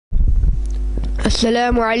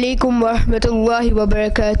Assalamu alaikum wa rahmatullahi wa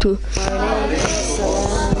barakatuh.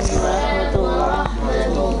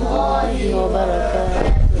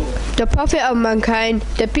 The Prophet of mankind,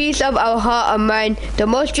 the peace of our heart and mind, the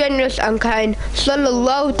most generous and kind,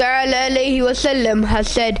 sallallahu ta'ala alayhi wasallam, has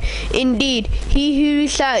said, indeed, he who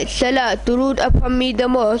recites salat durood upon me the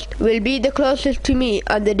most will be the closest to me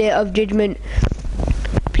on the day of judgment.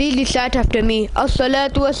 Please recite after me.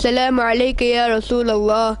 As-salatu was-salamu alayka ya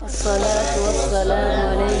Rasulallah. As-salatu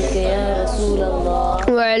was-salamu alayka ya Rasulallah.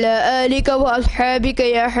 Wa ala alika wa ashabika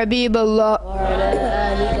ya Habiballah. Wa ala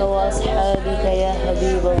alika wa ashabika ya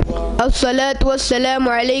Habiballah. As-salatu was-salamu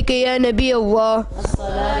alayka ya Nabi Allah.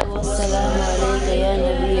 As-salatu was-salamu alayka ya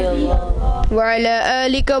Nabi Allah. Wa ala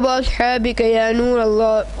alika wa ashabika ya Nur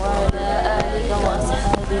Allah. Wa ala alika wa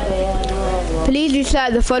ashabika ya Nur Allah. Please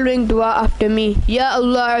recite the following dua after me. Ya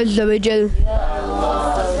Allah Azza wa Jal.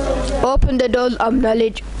 Open the doors of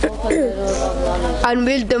knowledge and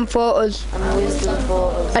wisdom for us,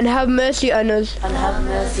 and have mercy on us.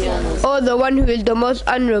 O the one who is the most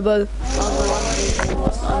honorable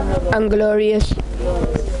and glorious.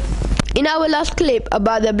 In our last clip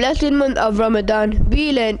about the blessed month of Ramadan,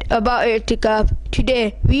 we learned about i'tikaf.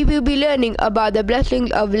 Today, we will be learning about the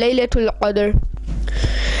blessings of Laylatul-Qadr.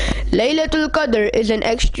 Laylatul-Qadr is an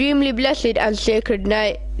extremely blessed and sacred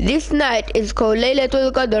night. This night is called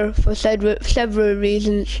Laylatul-Qadr for several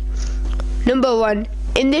reasons. Number 1.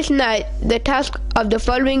 In this night, the tasks of the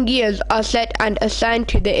following years are set and assigned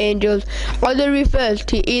to the angels. Qadr refers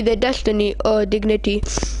to either destiny or dignity.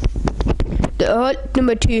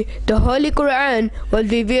 Number 2. The Holy Quran was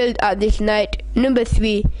revealed at this night. Number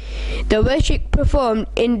 3. The worship performed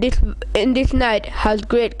in this night has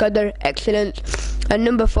great Qadr, excellence. And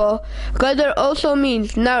number 4. Qadr also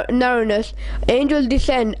means narrowness. Angels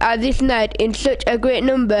descend at this night in such a great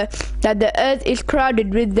number that the earth is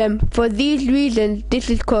crowded with them. For these reasons, this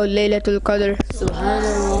is called Laylatul-Qadr.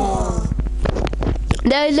 Subhanallah.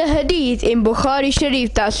 There is a hadith in Bukhari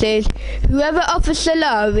Sharif that says, whoever offers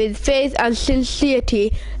salah with faith and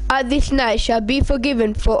sincerity at this night shall be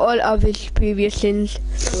forgiven for all of his previous sins.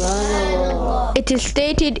 It is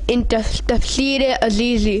stated in Tafsir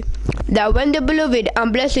Azizi that when the beloved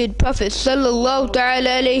and blessed Prophet sallallahu ta'ala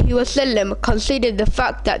alayhi wasallam considered the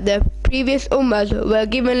fact that the previous ummahs were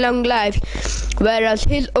given long lives, whereas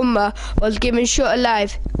his ummah was given short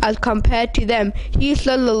life as compared to them, he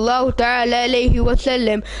sallallahu ta'ala alayhi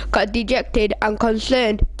wasallam got dejected and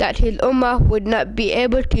concerned that his ummah would not be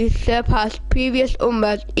able to surpass previous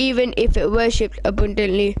ummahs even if it worshipped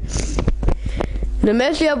abundantly. The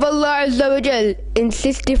mercy of Allah Azza wa Jal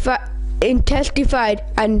testified,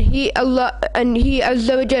 and He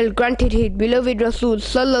Azza wa Jal granted His beloved Rasul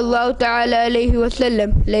sallallahu ta'ala alayhi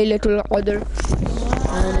wasallam Laylatul-Qadr.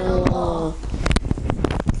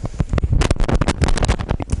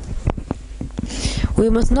 We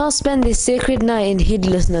must not spend this sacred night in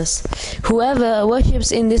heedlessness. Whoever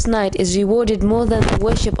worships in this night is rewarded more than the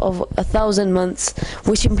worship of 1,000 months,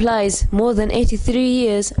 which implies more than 83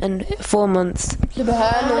 years and 4 months.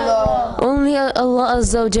 Subhanallah. Only Allah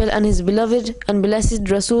Azza wa Jal and His beloved and blessed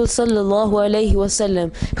Rasul sallallahu alayhi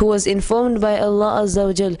wasallam, who was informed by Allah Azza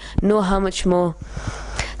wa Jal, know how much more.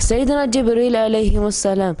 Sayyidina Jibreel alayhi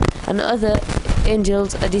wassalam and other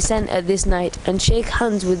angels descend at this night and shake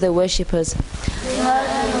hands with the worshippers.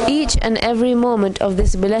 Each and every moment of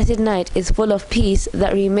this blessed night is full of peace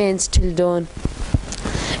that remains till dawn.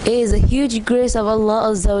 It is a huge grace of Allah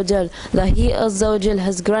Azza wa Jal that He Azza wa Jal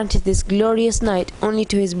has granted this glorious night only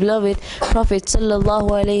to His beloved Prophet sallallahu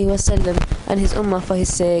alayhi wasallam and his ummah for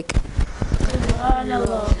his sake.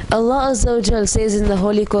 Allah Azza wa Jal says in the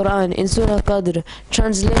Holy Quran in Surah Qadr,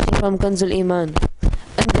 translating from Kanzul Iman,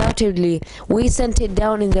 undoubtedly, we sent it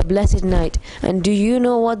down in the blessed night. And do you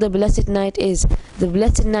know what the blessed night is? The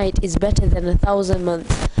blessed night is better than 1,000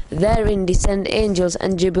 months. Therein descend angels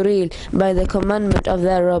and Jibreel by the commandment of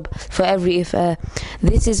their Rabb for every affair.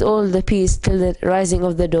 This is all the peace till the rising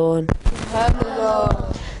of the dawn.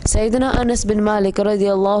 Sayyidina Anas bin Malik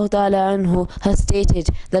radiallahu ta'ala anhu has stated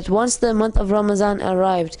that once the month of Ramadan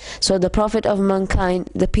arrived, so the Prophet of mankind,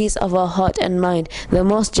 the peace of our heart and mind, the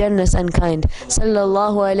most generous and kind,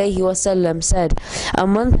 sallallahu alayhi wasallam, said, a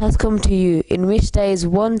month has come to you in which there is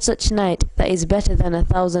one such night that is better than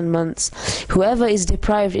 1,000 months. Whoever is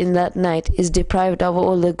deprived in that night is deprived of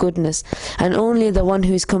all the goodness, and only the one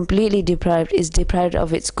who is completely deprived is deprived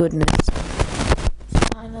of its goodness.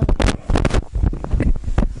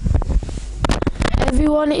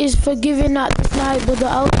 Everyone is forgiven at this night, but the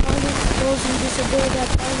outsiders, those who disobey their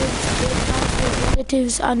parents, their counselors,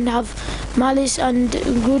 relatives, and have malice and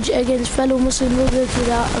grudge against fellow Muslim brothers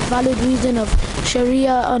without a valid reason of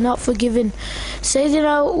Sharia are not forgiven.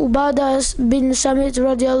 Sayyidina Ubadah bin Samit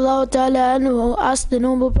radiallahu ta'ala anhu asked the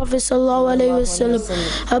noble Prophet sallallahu alayhi wasallam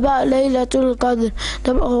about Laylatul-Qadr.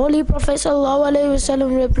 The Holy Prophet sallallahu alayhi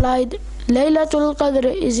wasallam replied, Laylatul-Qadr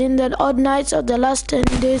is in the odd nights of the last 10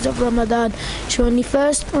 days of Ramadan,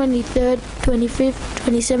 21st, 23rd, 25th,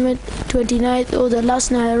 27th, 29th, or the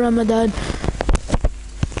last night of Ramadan.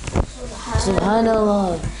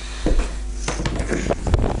 Subhanallah.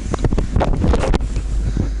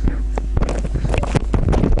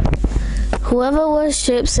 Whoever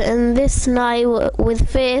worships in this night with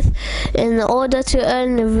faith in order to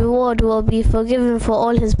earn a reward will be forgiven for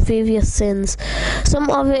all his previous sins. Some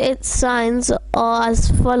of its signs are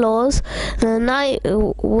as follows. The night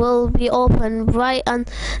will be open, bright and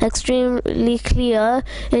extremely clear.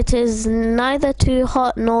 It is neither too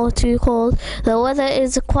hot nor too cold. The weather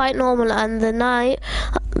is quite normal and the night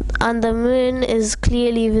and the moon is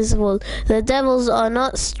clearly visible. The devils are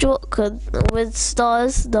not struck with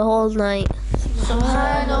stars the whole night.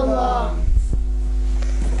 Subhanallah.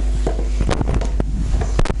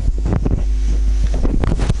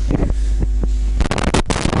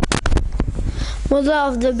 Mother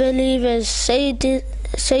of the believers, Sayyidatuna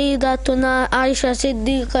Aisha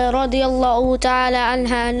Siddiqa radiallahu ta'ala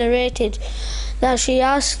anha narrated that she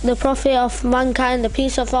asked the Prophet of mankind, the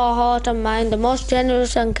peace of our heart and mind, the most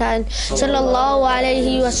generous and kind, sallallahu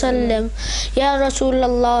alayhi wasallam, Ya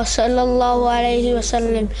Rasulullah sallallahu alayhi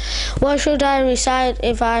wasallam, what should I recite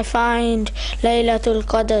if I find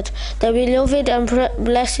Laylatul-Qadr? The beloved and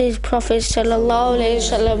blessed Prophet sallallahu alayhi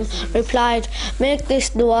wasallam replied, make this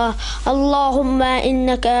dua, Allahumma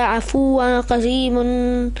innaka afuwan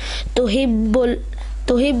qareemun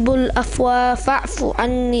tuhibbul afwa fa'fu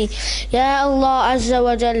anni. Ya Allah Azza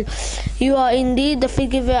wa Jal, you are indeed the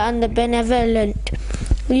forgiver and the benevolent.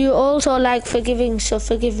 You also like forgiving, so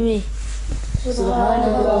forgive me.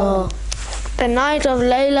 Subhanallah. The night of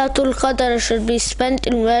Laylatul-Qadr should be spent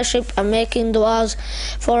in worship and making du'as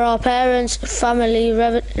for our parents, family,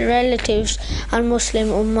 relatives and Muslim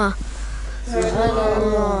Ummah.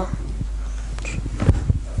 Subhanallah.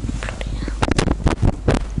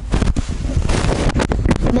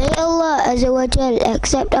 May Allah Azza wa Jal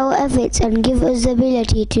accept our efforts and give us the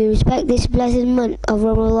ability to respect this blessed month of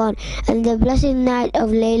Ramadan and the blessed night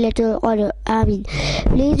of Laylatul-Qadr. Ameen.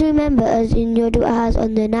 Please remember us in your du'as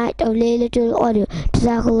on the night of Laylatul-Qadr.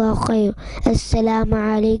 Jazakallah khair. Assalamu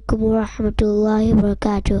alaikum wa rahmatullahi wa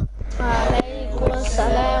barakatuh. Wa alaikum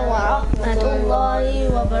assalam wa rahmatullahi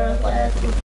wa barakatuh.